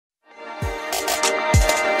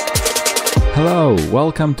Hello,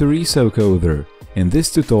 welcome to ResoCoder. In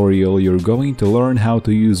this tutorial you're going to learn how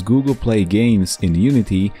to use Google Play Games in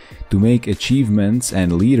Unity to make achievements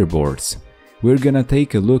and leaderboards. We're gonna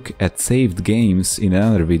take a look at saved games in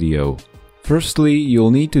another video. Firstly,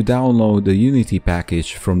 you'll need to download the Unity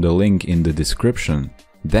package from the link in the description.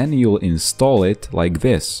 Then you'll install it like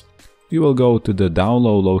this. You will go to the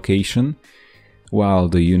download location while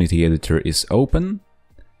the Unity editor is open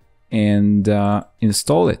and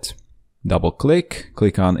install it. Double click,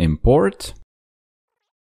 click on import,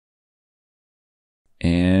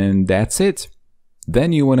 and that's it.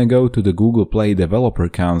 Then you want to go to the Google Play Developer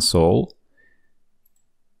Console,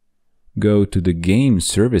 go to the Game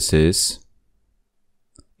Services,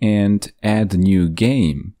 and add new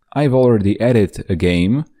game. I've already added a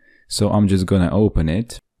game, so I'm just gonna open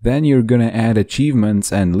it. Then you're gonna add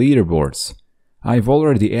achievements and leaderboards. I've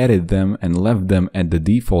already added them and left them at the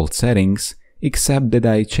default settings, except that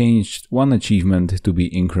I changed one achievement to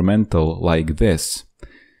be incremental like this.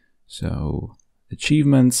 So,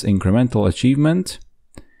 achievements, incremental achievement,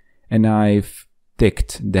 and I've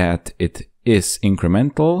ticked that it is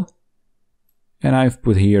incremental, and I've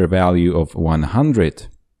put here a value of 100.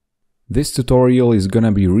 This tutorial is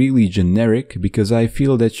gonna be really generic because I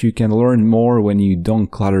feel that you can learn more when you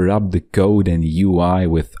don't clutter up the code and UI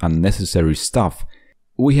with unnecessary stuff.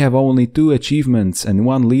 We have only 2 achievements and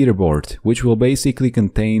 1 leaderboard, which will basically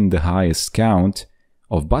contain the highest count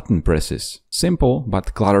of button presses. Simple,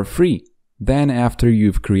 but clutter-free. Then after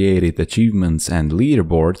you've created achievements and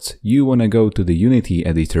leaderboards, you want to go to the Unity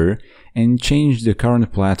editor and change the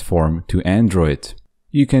current platform to Android.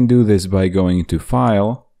 You can do this by going to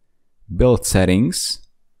File, Build Settings,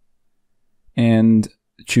 and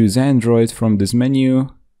choose Android from this menu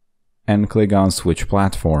and click on Switch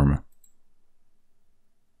Platform.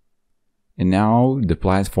 And now the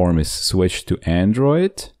platform is switched to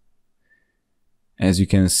Android. As you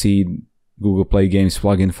can see, Google Play Games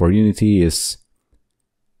plugin for Unity is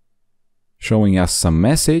showing us some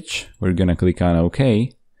message. We're gonna click on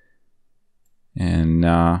OK. And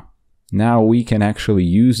now we can actually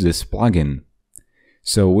use this plugin.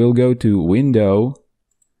 So we'll go to Window,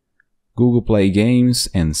 Google Play Games,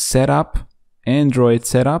 and Setup, Android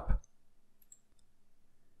Setup.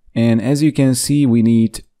 And as you can see, we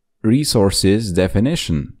need resources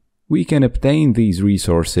definition. We can obtain these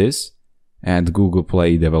resources at Google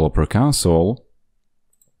Play Developer Console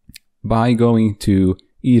by going to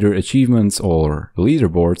either achievements or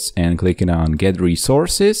leaderboards and clicking on Get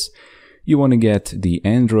Resources. You want to get the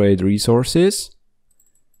Android resources.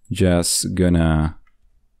 Just gonna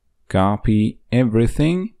copy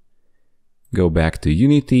everything, go back to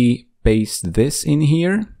Unity, paste this in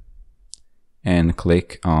here, and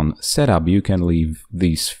click on Setup. You can leave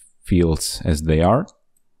these fields as they are,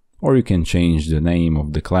 or you can change the name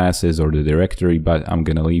of the classes or the directory, but I'm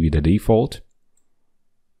gonna leave it the default.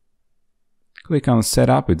 Click on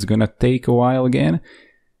Setup, it's gonna take a while again.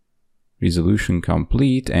 Resolution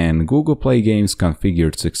complete, and Google Play Games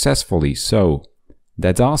configured successfully, so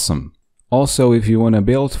that's awesome. Also, if you want to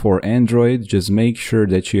build for Android, just make sure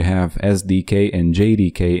that you have SDK and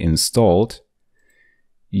JDK installed.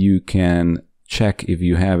 You can check if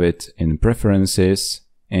you have it in Preferences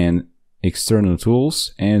and External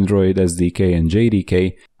Tools, Android, SDK and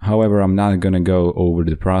JDK. However, I'm not gonna go over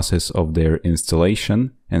the process of their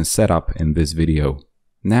installation and setup in this video.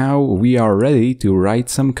 Now we are ready to write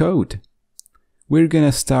some code. We're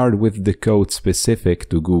gonna start with the code specific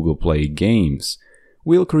to Google Play Games.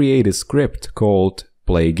 We'll create a script called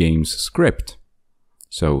Play Games Script.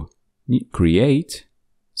 So create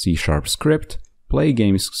C# script, Play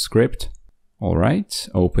Games Script. Alright,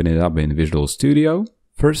 open it up in Visual Studio.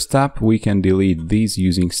 First up, we can delete these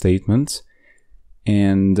using statements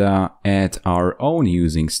and add our own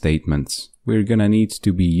using statements. We're gonna need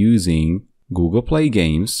to be using Google Play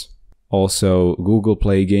Games, also Google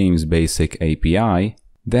Play Games Basic API.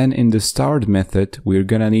 Then in the start method, we're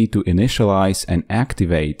gonna need to initialize and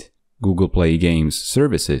activate Google Play Games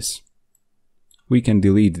services. We can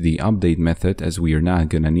delete the update method as we are not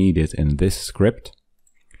gonna need it in this script.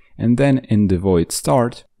 And then in the void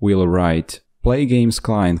start, we'll write Play Games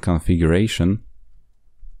Client Configuration,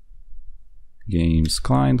 Games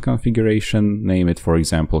Client Configuration, name it for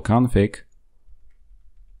example config,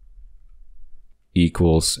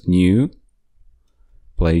 equals new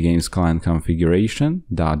Play Games Client Configuration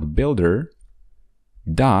dot builder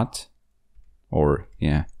dot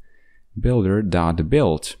builder dot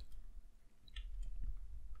build.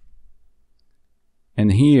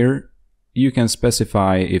 And here you can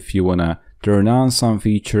specify if you wanna turn on some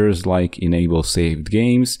features like enable saved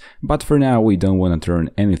games, but for now we don't want to turn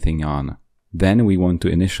anything on. Then we want to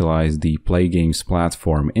initialize the Play Games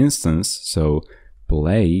Platform instance. So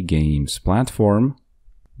Play Games Platform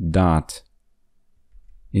dot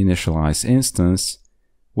initialize instance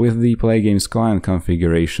with the Play Games client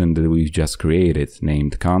configuration that we've just created,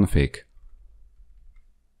 named config.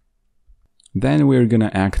 Then we're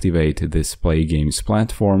gonna activate this Play Games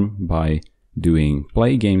Platform by doing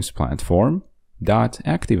Play Games Platform dot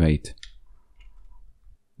activate.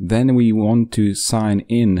 Then we want to sign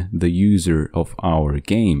in the user of our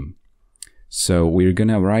game. So we're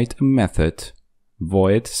gonna write a method,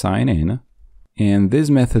 void sign in, and this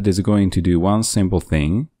method is going to do one simple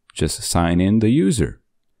thing, just sign in the user.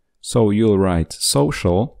 So you'll write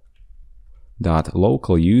social dot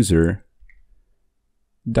local user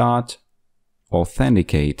dot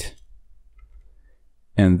authenticate,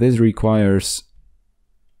 and this requires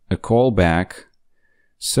a callback.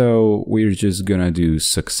 So we're just gonna do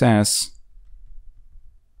success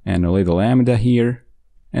and a little lambda here,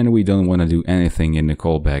 and we don't want to do anything in the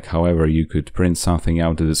callback. However, you could print something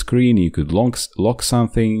out of the screen, you could lock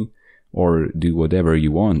something, or do whatever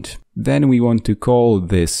you want. Then we want to call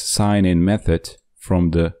this sign in method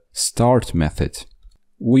from the start method.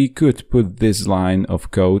 We could put this line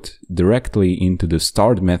of code directly into the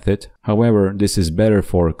start method. However, this is better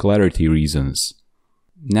for clarity reasons.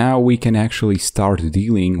 Now we can actually start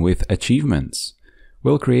dealing with achievements.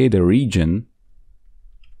 We'll create a region,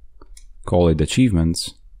 call it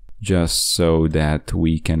achievements, just so that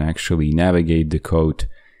we can actually navigate the code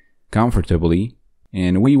comfortably.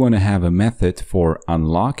 And we want to have a method for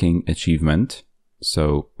unlocking achievement.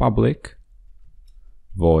 So public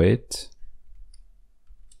void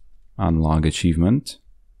unlock achievement.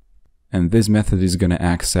 And this method is going to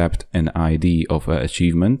accept an ID of an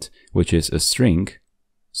achievement, which is a string.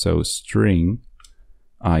 So string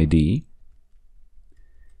ID.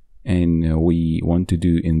 And we want to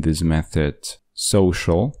do in this method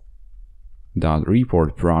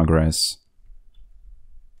social.report progress.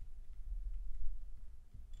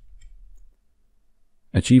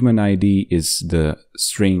 Achievement ID is the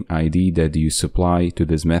string ID that you supply to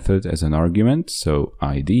this method as an argument. So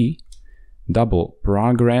ID double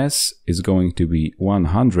progress is going to be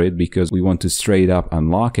 100 because we want to straight up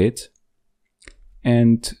unlock it.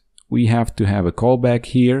 And we have to have a callback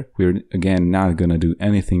here. We're again not going to do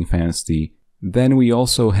anything fancy. Then we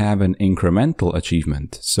also have an incremental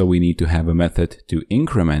achievement. So we need to have a method to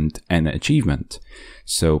increment an achievement.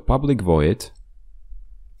 So public void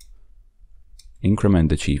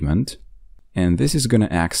increment achievement. And this is going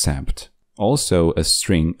to accept also a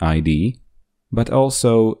string ID, but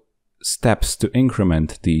also steps to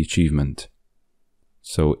increment the achievement.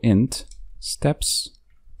 So int steps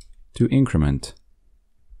to increment.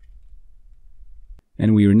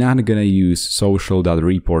 And we are not going to use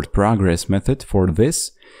social.report progress method for this.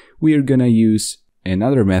 We are going to use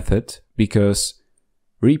another method because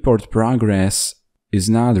report progress is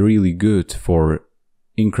not really good for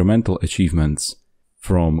incremental achievements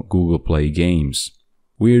from Google Play Games.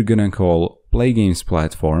 We are going to call Play Games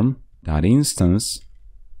Platform.instance,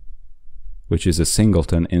 which is a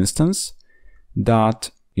singleton instance, dot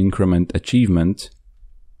increment achievement,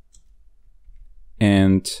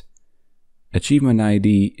 and achievement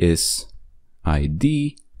ID is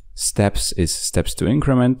ID, steps is steps to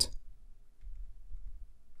increment,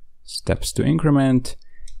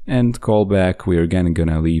 and callback, we are again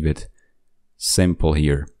gonna leave it simple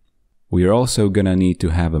here. We are also gonna need to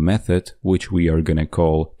have a method which we are gonna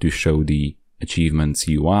call to show the achievements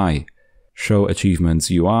UI. Show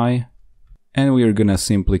achievements UI, and we are gonna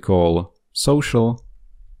simply call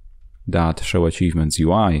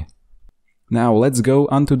social.showAchievementsUI. Now let's go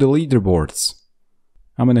onto the leaderboards.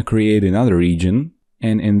 I'm gonna create another region,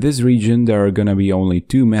 and in this region there are gonna be only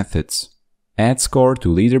two methods: add score to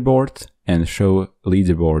leaderboard and show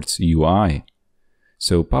leaderboards UI.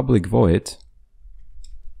 So public void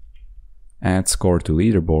add score to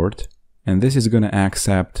leaderboard, and this is gonna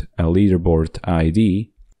accept a leaderboard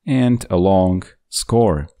ID and a long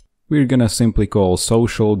score. We're gonna simply call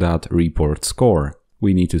social.report score.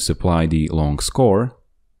 We need to supply the long score,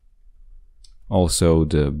 also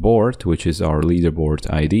the board, which is our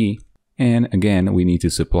leaderboard ID, and again we need to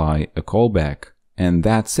supply a callback. And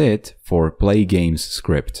that's it for Play Games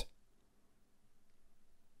script.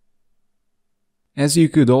 As you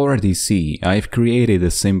could already see, I've created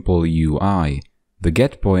a simple UI. The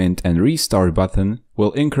getPoint and restart button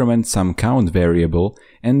will increment some count variable,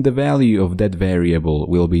 and the value of that variable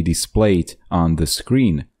will be displayed on the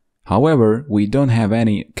screen. However, we don't have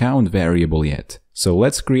any count variable yet, so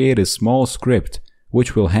let's create a small script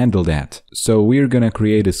which will handle that. So we're gonna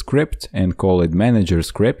create a script and call it manager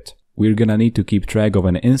script. We're gonna need to keep track of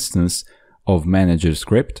an instance of manager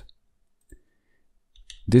script.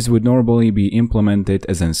 This would normally be implemented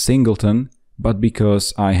as a singleton, but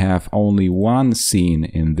because I have only one scene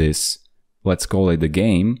in this, let's call it a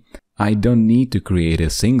game, I don't need to create a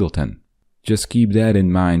singleton. Just keep that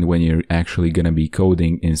in mind when you're actually gonna be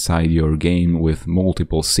coding inside your game with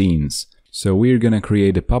multiple scenes. So we're gonna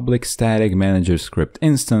create a public static manager script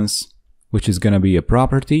instance, which is gonna be a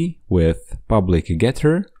property with public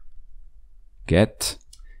getter, get,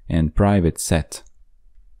 and private set.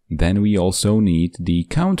 Then we also need the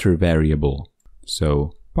counter variable.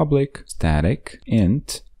 So public static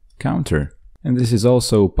int counter. And this is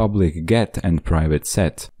also public get and private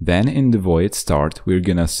set. Then in the void start, we're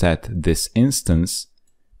gonna set this instance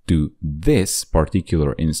to this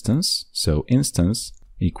particular instance. So instance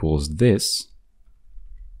equals this.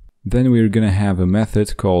 Then we're gonna have a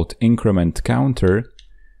method called increment counter,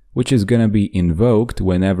 which is gonna be invoked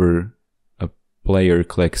whenever a player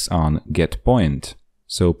clicks on get point.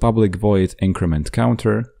 So public void increment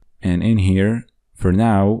counter, and in here, for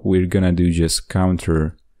now, we're gonna do just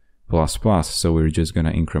counter plus plus, so we're just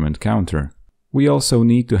gonna increment counter. We also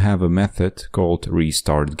need to have a method called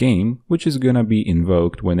restart game, which is gonna be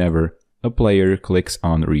invoked whenever a player clicks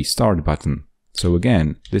on restart button. So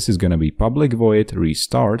again, this is gonna be public void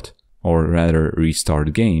restart, or rather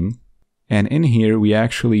restart game. And in here, we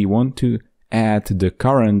actually want to add the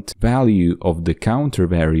current value of the counter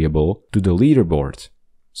variable to the leaderboard.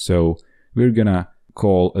 So we're gonna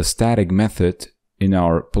call a static method in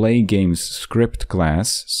our play games script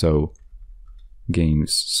class. So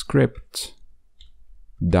games script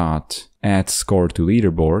dot add score to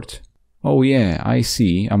leaderboard. Oh yeah, I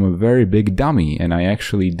see, I'm a very big dummy and I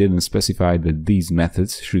actually didn't specify that these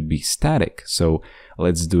methods should be static. So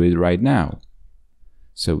let's do it right now.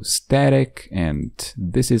 So static, and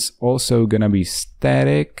this is also gonna be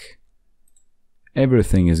static.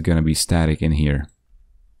 Everything is gonna be static in here.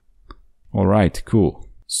 Alright, cool.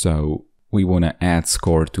 So we want to add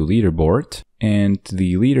score to leaderboard, and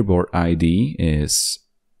the leaderboard ID is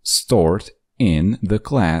stored in the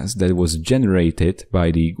class that was generated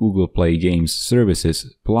by the Google Play Games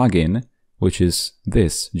Services plugin, which is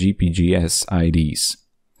this GPGS IDs.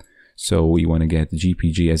 So we want to get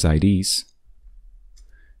GPGS IDs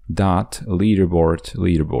dot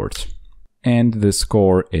leaderboard, and the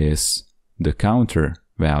score is the counter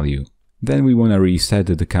value. Then we want to reset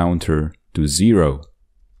the counter to 0.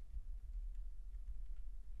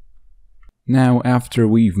 Now, after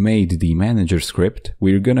we've made the manager script,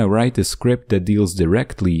 we're gonna write a script that deals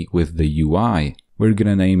directly with the UI. We're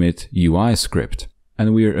gonna name it UI script.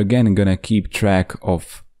 And we're again gonna keep track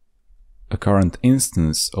of a current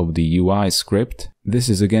instance of the UI script. This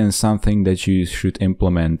is again something that you should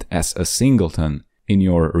implement as a singleton in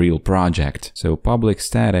your real project. So public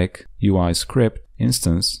static UI script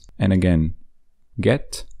instance, and again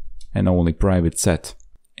get and only private set.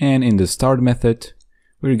 And in the start method,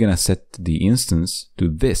 we're gonna set the instance to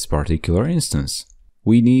this particular instance.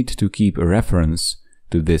 We need to keep a reference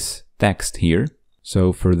to this text here.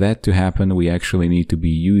 So for that to happen, we actually need to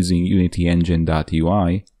be using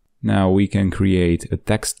unityengine.ui. Now we can create a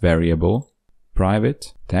text variable,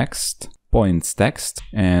 private text, points text,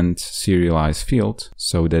 and serialize field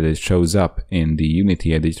so that it shows up in the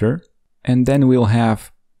Unity editor. And then we'll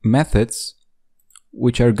have methods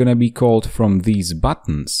which are gonna be called from these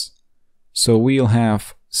buttons. So we'll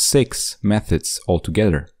have 6 methods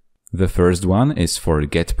altogether. The first one is for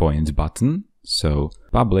getPoint button, so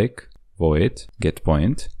public void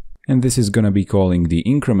getPoint, and this is gonna be calling the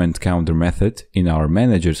increment counter method in our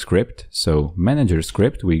manager script. So manager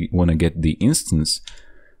script, we wanna get the instance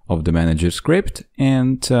of the manager script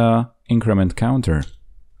and increment counter.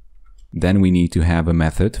 Then we need to have a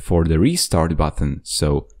method for the restart button,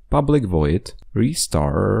 so public void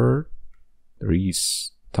restart,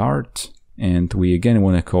 and we again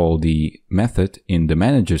want to call the method in the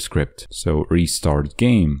manager script, so restart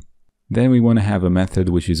game. Then we want to have a method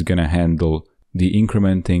which is going to handle the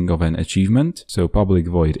incrementing of an achievement, so public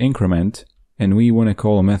void increment, and we want to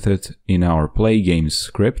call a method in our play games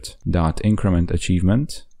script dot increment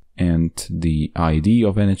achievement, and the ID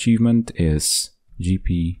of an achievement is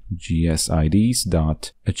GPGSIDs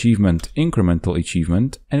dot achievement incremental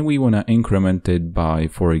achievement, and we want to increment it by,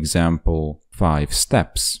 for example, 5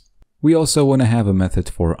 steps. We also want to have a method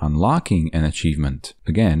for unlocking an achievement.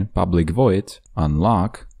 Again, public void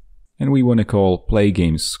unlock, and we want to call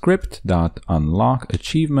playgamesScript.unlock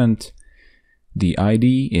achievement. The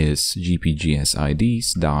ID is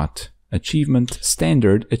gpgsids.achievement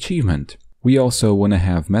standard achievement. We also want to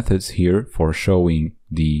have methods here for showing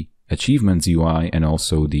the achievements UI and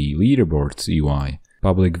also the leaderboards UI.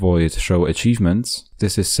 public void show achievements.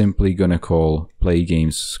 This is simply gonna call play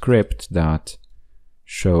games script dot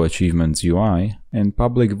show achievements UI, and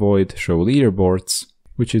public void show leaderboards,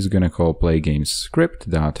 which is gonna call play games script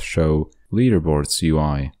dot show leaderboards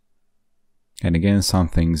UI. And again,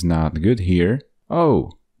 something's not good here.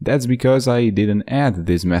 Oh, that's because I didn't add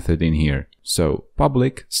this method in here. So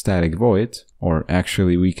public static void, or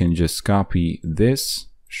actually we can just copy this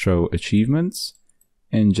show achievements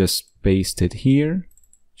and just paste it here,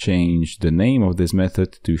 change the name of this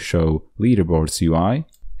method to show leaderboards UI,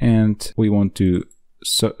 and we want to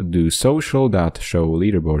do social.show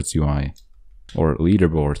leaderboards UI or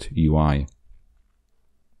leaderboard UI.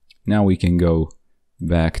 Now we can go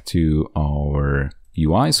back to our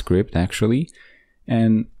UI script actually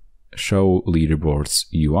and show leaderboards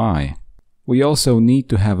UI. We also need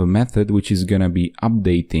to have a method which is gonna be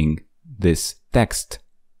updating this text,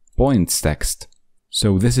 points text.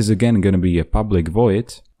 So this is again gonna be a public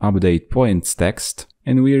void update points text,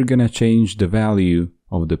 and we are gonna change the value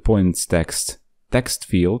of the points text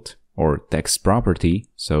field or text property.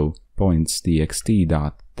 So points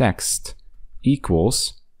txt.text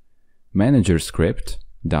equals manager script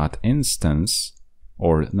dot instance,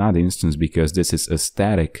 or not instance because this is a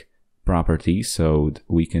static property, so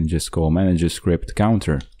we can just call manager script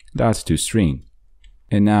counter dot toString.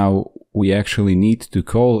 And now we actually need to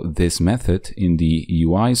call this method in the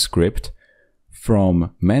UI script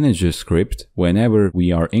from manager script whenever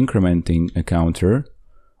we are incrementing a counter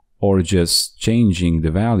or just changing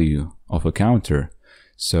the value of a counter.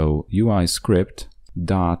 So UI script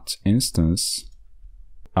dot instance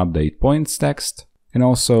update points text, and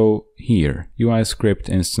also here UI script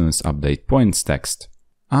instance update points text.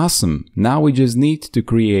 Awesome. Now we just need to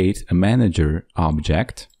create a manager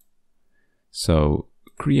object. So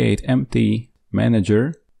create empty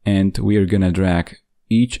manager, and we are gonna drag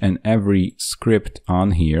each and every script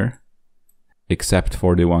on here except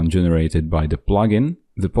for the one generated by the plugin.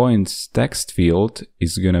 The points text field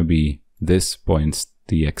is gonna be this points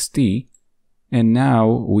txt, and now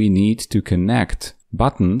we need to connect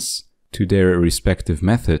buttons to their respective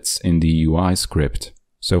methods in the UI script.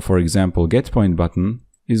 So for example, getPoint button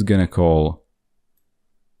is gonna call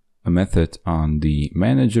a method on the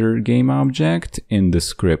manager game object in the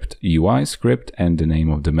script UI script, and the name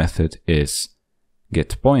of the method is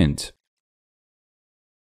getPoint.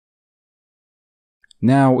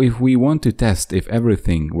 Now, if we want to test if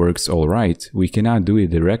everything works alright, we cannot do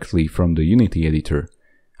it directly from the Unity editor.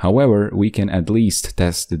 However, we can at least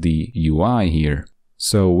test the UI here.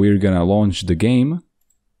 So we're gonna launch the game,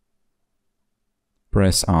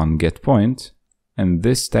 press on getPoint, and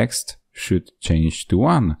this text should change to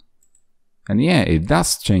 1. And yeah, it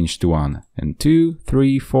does change to 1, and 2,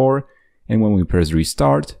 3, 4, and when we press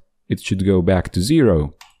restart, it should go back to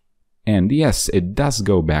 0. And yes, it does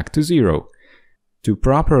go back to 0. To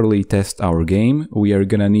properly test our game, we are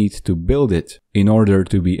gonna need to build it in order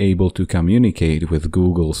to be able to communicate with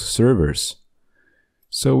Google's servers.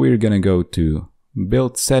 So we're gonna go to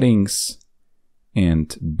Build Settings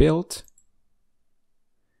and Build,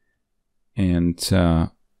 and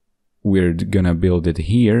we're gonna build it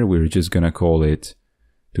here. We're just gonna call it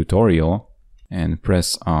tutorial and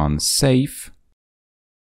press on Save.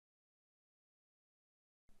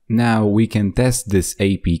 Now we can test this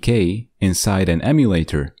APK inside an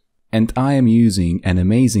emulator, and I am using an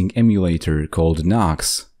amazing emulator called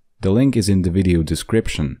Nox. The link is in the video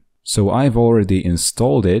description. So I've already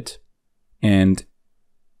installed it, and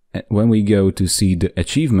when we go to see the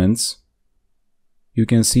achievements, you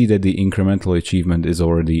can see that the incremental achievement is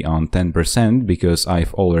already on 10% because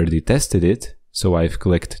I've already tested it. So I've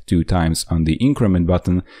clicked 2 times on the increment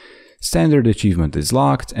button. Standard achievement is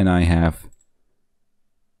locked, and I have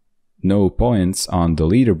no points on the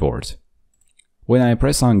leaderboard. When I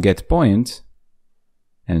press on get point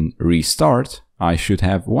and restart, I should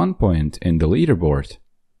have 1 point in the leaderboard.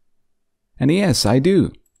 And yes, I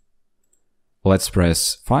do. Let's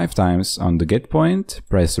press 5 times on the get point,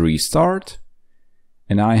 press restart,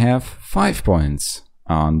 and I have 5 points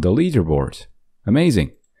on the leaderboard.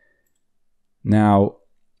 Amazing. Now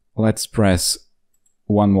let's press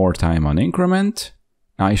 1 more time on increment.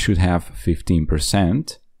 I should have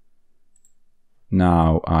 15%.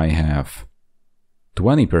 Now I have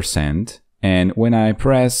 20%, and when I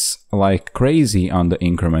press like crazy on the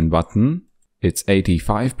increment button, it's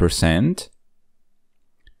 85%.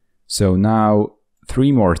 So now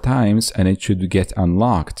 3 more times and it should get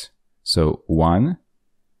unlocked. So 1,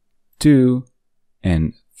 2,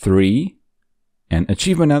 and 3, and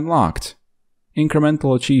achievement unlocked.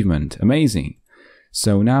 Incremental achievement, amazing.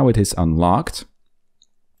 So now it is unlocked,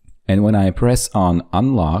 and when I press on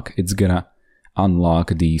unlock, it's gonna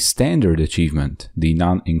unlock the standard achievement, the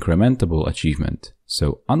non-incrementable achievement.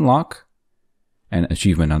 So unlock, and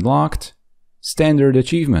achievement unlocked, standard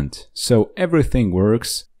achievement. So everything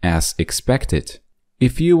works as expected.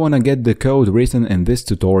 If you want to get the code written in this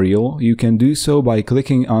tutorial, you can do so by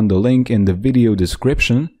clicking on the link in the video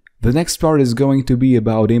description. The next part is going to be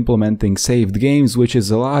about implementing saved games, which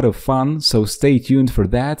is a lot of fun, so stay tuned for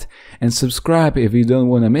that and subscribe if you don't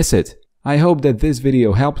want to miss it. I hope that this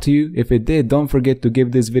video helped you. If it did, don't forget to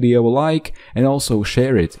give this video a like and also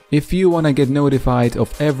share it. If you want to get notified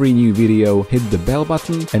of every new video, hit the bell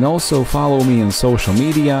button and also follow me on social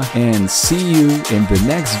media, and see you in the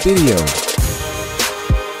next video.